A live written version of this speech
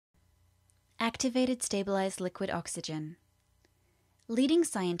Activated stabilized liquid oxygen. Leading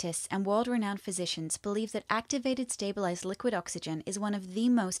scientists and world-renowned physicians believe that activated stabilized liquid oxygen is one of the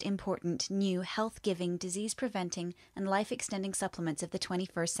most important new health-giving, disease-preventing, and life-extending supplements of the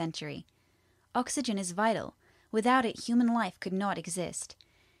 21st century. Oxygen is vital. Without it, human life could not exist.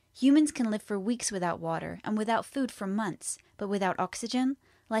 Humans can live for weeks without water and without food for months, but without oxygen,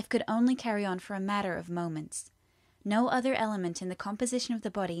 life could only carry on for a matter of moments. No other element in the composition of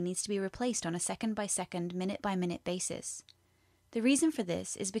the body needs to be replaced on a second-by-second, minute-by-minute basis. The reason for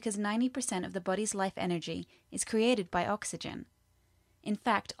this is because 90% of the body's life energy is created by oxygen. In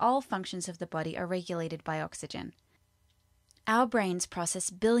fact, all functions of the body are regulated by oxygen. Our brains process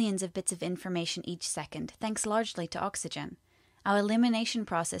billions of bits of information each second, thanks largely to oxygen. Our elimination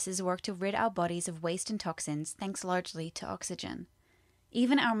processes work to rid our bodies of waste and toxins, thanks largely to oxygen.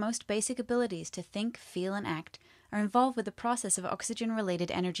 Even our most basic abilities to think, feel, and act are involved with the process of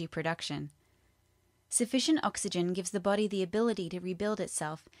oxygen-related energy production. Sufficient oxygen gives the body the ability to rebuild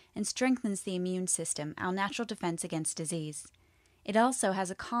itself and strengthens the immune system, our natural defense against disease. It also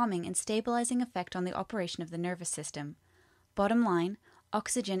has a calming and stabilizing effect on the operation of the nervous system. Bottom line,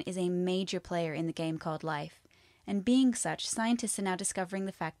 oxygen is a major player in the game called life. And being such, scientists are now discovering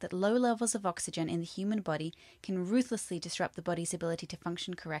the fact that low levels of oxygen in the human body can ruthlessly disrupt the body's ability to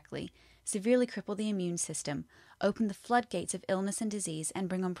function correctly, severely cripple the immune system, open the floodgates of illness and disease, and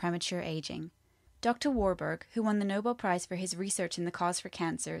bring on premature aging. Dr. Warburg, who won the Nobel Prize for his research in the cause for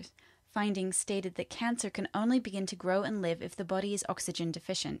cancers, findings stated that cancer can only begin to grow and live if the body is oxygen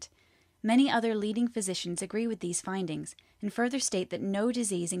deficient. Many other leading physicians agree with these findings and further state that no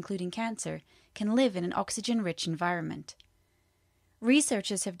disease, including cancer, can live in an oxygen-rich environment.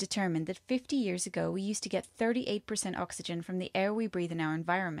 Researchers have determined that 50 years ago we used to get 38% oxygen from the air we breathe in our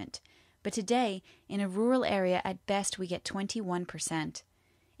environment, but today, in a rural area, at best we get 21%.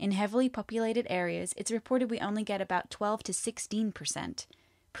 In heavily populated areas, it's reported we only get about 12 to 16%.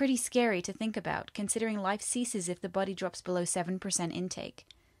 Pretty scary to think about, considering life ceases if the body drops below 7% intake.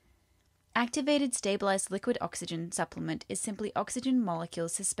 Activated stabilized liquid oxygen supplement is simply oxygen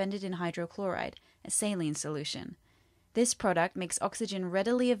molecules suspended in hydrochloride, a saline solution. This product makes oxygen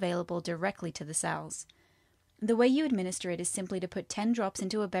readily available directly to the cells. The way you administer it is simply to put 10 drops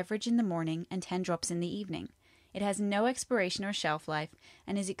into a beverage in the morning and 10 drops in the evening. It has no expiration or shelf life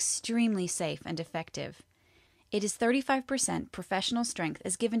and is extremely safe and effective. It is 35% professional strength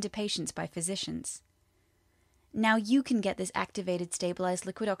as given to patients by physicians. Now you can get this activated stabilized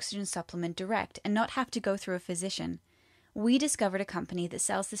liquid oxygen supplement direct and not have to go through a physician. We discovered a company that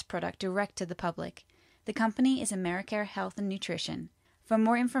sells this product direct to the public. The company is Americare Health and Nutrition. For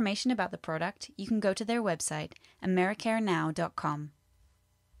more information about the product, you can go to their website, americarenow.com.